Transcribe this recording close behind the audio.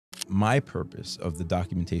my purpose of the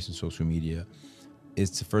documentation social media is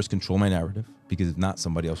to first control my narrative, because if not,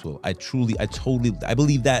 somebody else will. I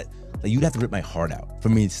believe that, like, you'd have to rip my heart out for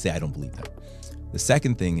me to say I don't believe that. The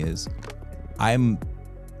second thing is, I'm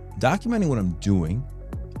documenting what I'm doing.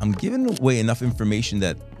 I'm giving away enough information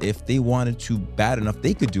that if they wanted to bad enough,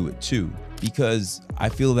 they could do it too, because I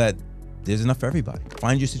feel that there's enough for everybody.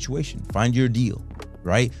 Find your situation, find your deal,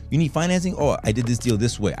 right? You need financing? Oh, I did this deal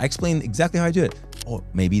this way. I explained exactly how I did it. Or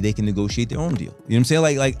maybe they can negotiate their own deal. You know what I'm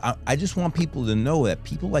saying? Like I just want people to know that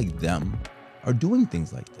people like them are doing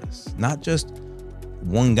things like this. Not just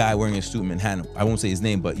one guy wearing a suit in Manhattan. I won't say his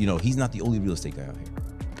name, but he's not the only real estate guy out here.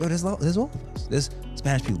 But there's all of us. There's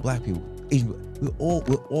Spanish people, Black people, Asian people.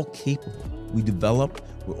 We're all capable. We develop.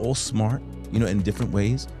 We're all smart, in different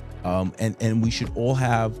ways. And we should all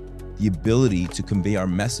have the ability to convey our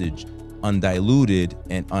message undiluted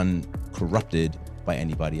and uncorrupted by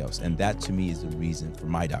anybody else. And that, to me, is the reason for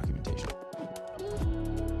my documentation.